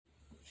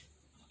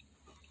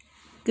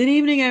Good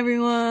evening,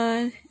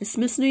 everyone. It's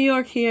Miss New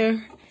York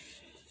here.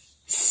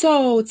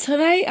 So,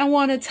 tonight I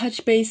want to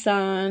touch base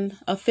on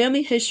a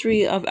family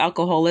history of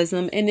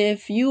alcoholism and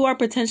if you are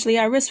potentially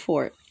at risk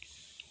for it.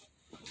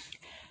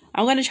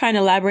 I'm going to try and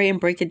elaborate and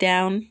break it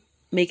down,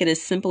 make it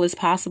as simple as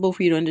possible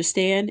for you to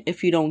understand.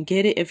 If you don't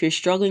get it, if you're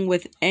struggling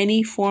with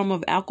any form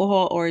of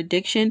alcohol or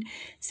addiction,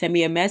 send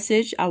me a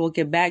message. I will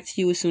get back to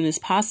you as soon as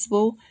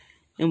possible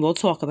and we'll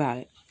talk about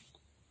it.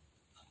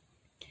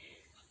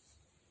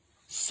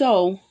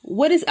 So,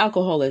 what is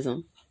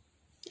alcoholism?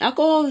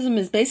 Alcoholism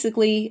is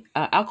basically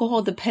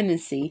alcohol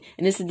dependency,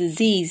 and it's a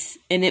disease,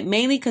 and it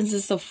mainly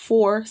consists of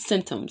 4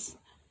 symptoms.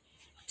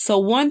 So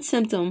one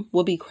symptom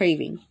will be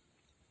craving.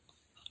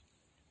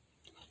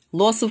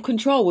 Loss of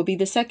control would be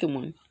the second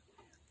one.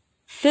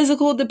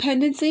 Physical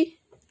dependency,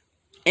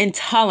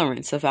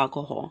 intolerance of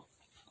alcohol.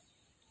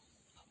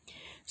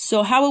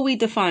 So how will we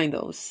define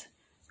those?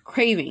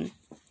 Craving.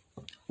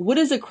 What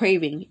is a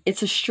craving?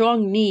 It's a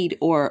strong need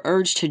or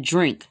urge to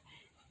drink.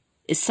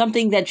 It's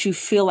something that you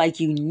feel like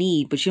you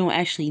need, but you don't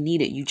actually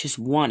need it. You just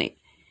want it.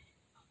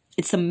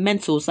 It's a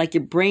mental. It's like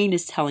your brain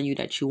is telling you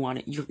that you want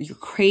it. You're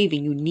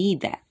craving. You need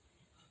that.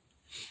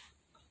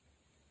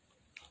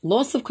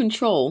 Loss of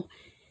control.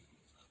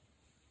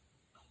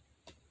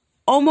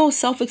 Almost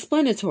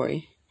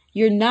self-explanatory.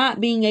 You're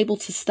not being able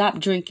to stop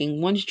drinking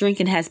once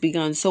drinking has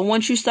begun. So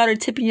once you started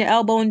tipping your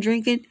elbow and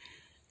drinking,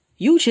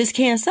 you just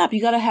can't stop.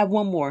 You got to have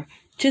one more.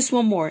 Just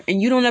one more.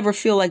 And you don't ever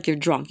feel like you're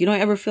drunk. You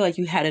don't ever feel like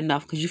you had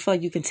enough because you feel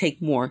like you can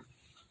take more.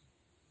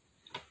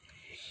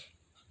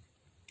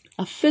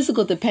 A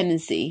physical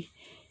dependency.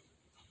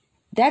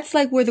 That's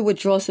like where the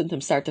withdrawal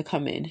symptoms start to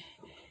come in.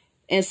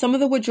 And some of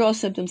the withdrawal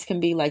symptoms can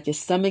be like your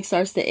stomach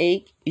starts to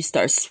ache. You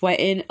start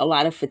sweating, a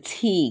lot of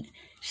fatigue,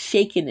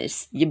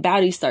 shakiness. Your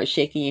body starts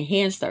shaking. Your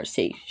hands start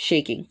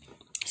shaking.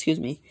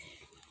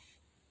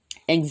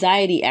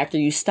 Anxiety after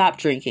you stop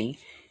drinking.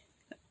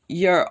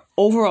 Your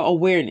overall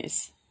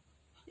awareness.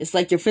 It's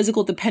like your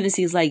physical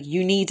dependency is like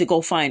you need to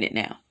go find it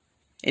now.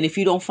 And if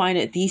you don't find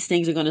it, these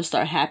things are going to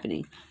start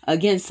happening.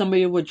 Again, some of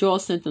your withdrawal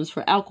symptoms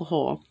for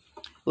alcohol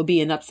will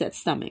be an upset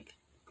stomach,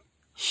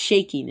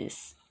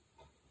 shakiness,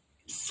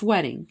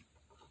 sweating,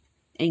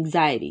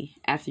 anxiety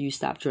after you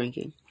stop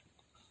drinking.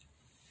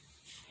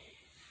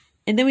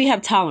 And then we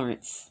have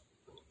tolerance.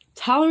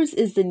 Tolerance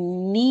is the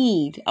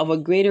need of a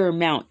greater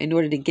amount in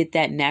order to get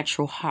that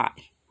natural high.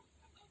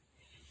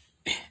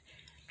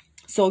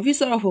 So if you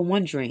start off with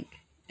one drink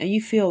and you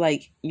feel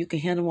like you can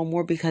handle one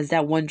more because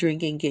that one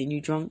drink ain't getting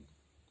you drunk,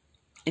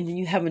 and then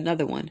you have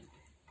another one,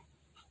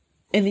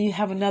 and then you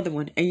have another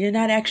one, and you're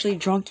not actually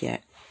drunk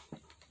yet.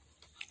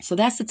 So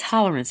that's the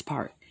tolerance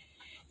part.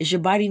 Is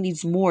your body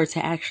needs more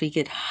to actually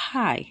get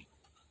high,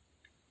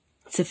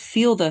 to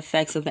feel the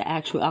effects of the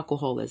actual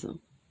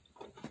alcoholism.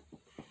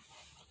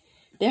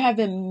 There have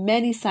been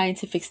many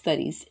scientific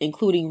studies,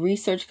 including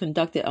research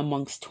conducted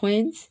amongst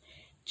twins,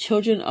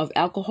 children of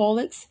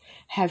alcoholics,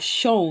 have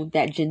shown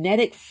that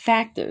genetic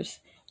factors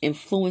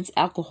influence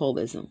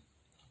alcoholism.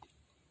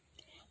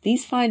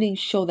 These findings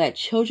show that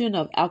children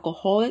of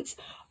alcoholics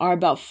are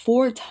about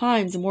 4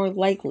 times more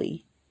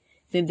likely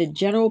than the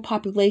general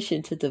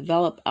population to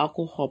develop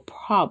alcohol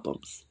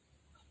problems.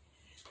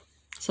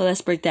 So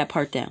let's break that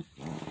part down.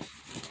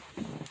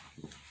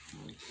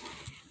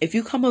 If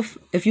you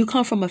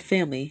come from a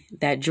family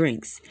that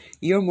drinks,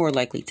 you're more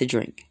likely to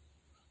drink.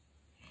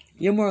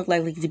 You're more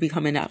likely to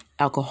become an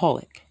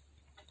alcoholic.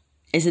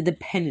 It's a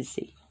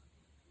dependency.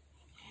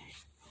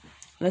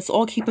 Let's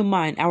all keep in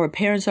mind our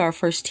parents are our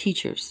first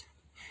teachers.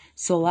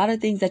 So a lot of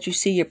things that you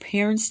see your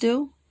parents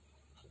do,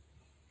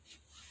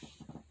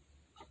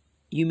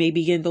 you may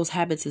begin those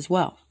habits as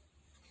well.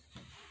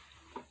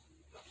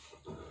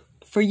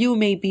 For you, it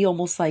may be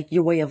almost like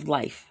your way of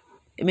life.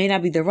 It may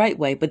not be the right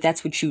way, but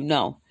that's what you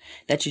know.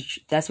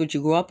 That's what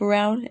you grew up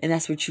around, and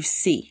that's what you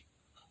see.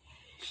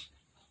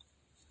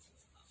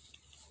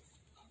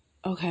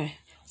 Okay,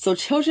 so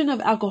children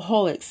of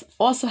alcoholics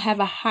also have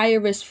a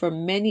higher risk for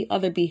many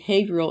other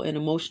behavioral and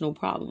emotional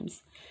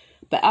problems.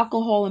 But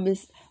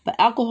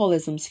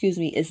alcoholism,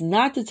 is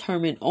not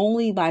determined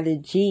only by the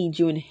genes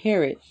you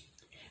inherit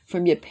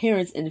from your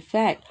parents. In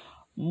fact,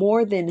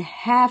 more than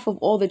half of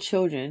all the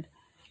children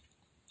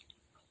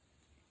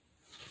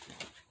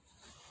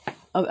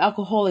of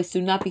alcoholics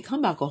do not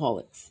become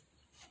alcoholics.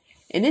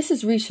 And this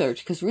is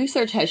research, because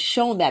research has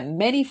shown that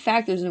many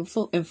factors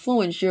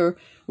influence your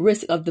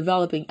risk of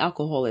developing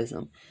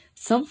alcoholism.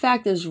 Some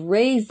factors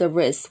raise the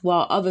risk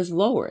while others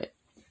lower it.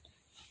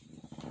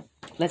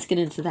 Let's get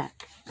into that.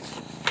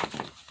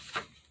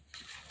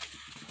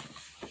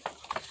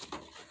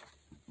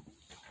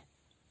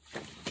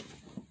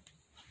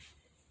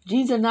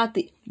 Genes are not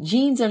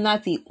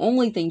the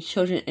only thing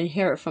children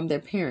inherit from their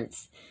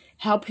parents.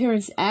 How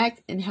parents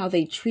act and how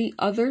they treat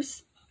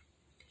others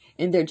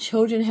and their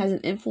children has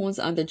an influence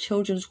on their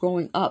children's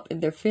growing up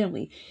in their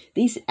family.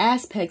 These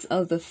aspects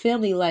of the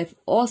family life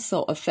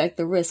also affect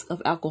the risk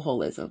of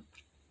alcoholism.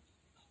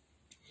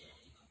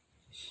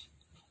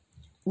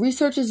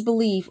 Researchers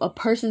believe a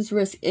person's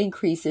risk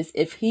increases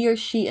if he or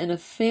she and a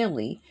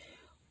family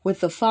with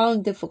the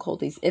following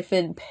difficulties. If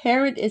a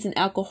parent is an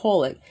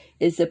alcoholic,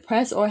 is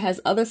depressed, or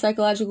has other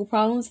psychological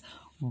problems,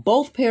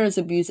 both parents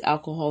abuse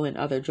alcohol and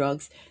other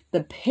drugs.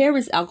 The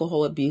parent's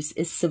alcohol abuse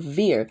is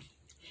severe,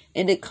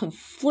 and it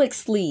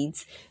conflicts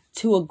leads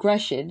to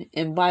aggression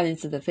and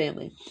violence in the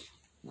family.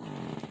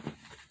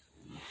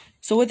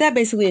 So what that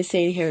basically is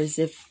saying here is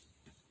if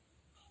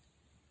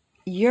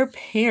your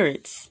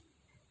parents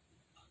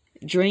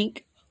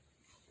drink,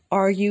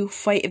 argue,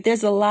 fight, if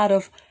there's a lot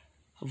of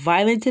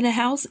violence in the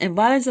house, and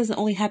violence doesn't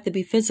only have to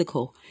be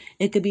physical,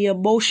 it could be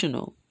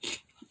emotional,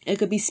 it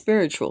could be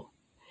spiritual.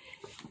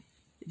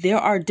 There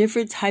are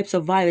different types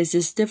of violence,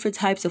 there's different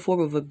types of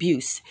form of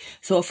abuse.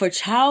 So if a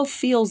child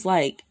feels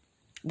like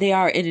they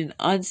are in an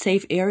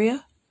unsafe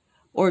area,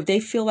 or if they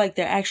feel like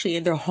they're actually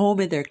in their home,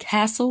 in their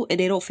castle, and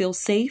they don't feel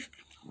safe,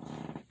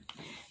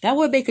 that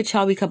would make a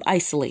child become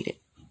isolated.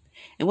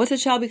 And once a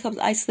child becomes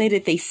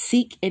isolated, they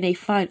seek and they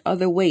find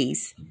other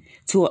ways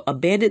to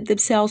abandon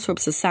themselves from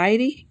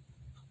society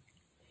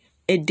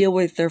and deal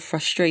with their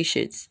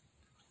frustrations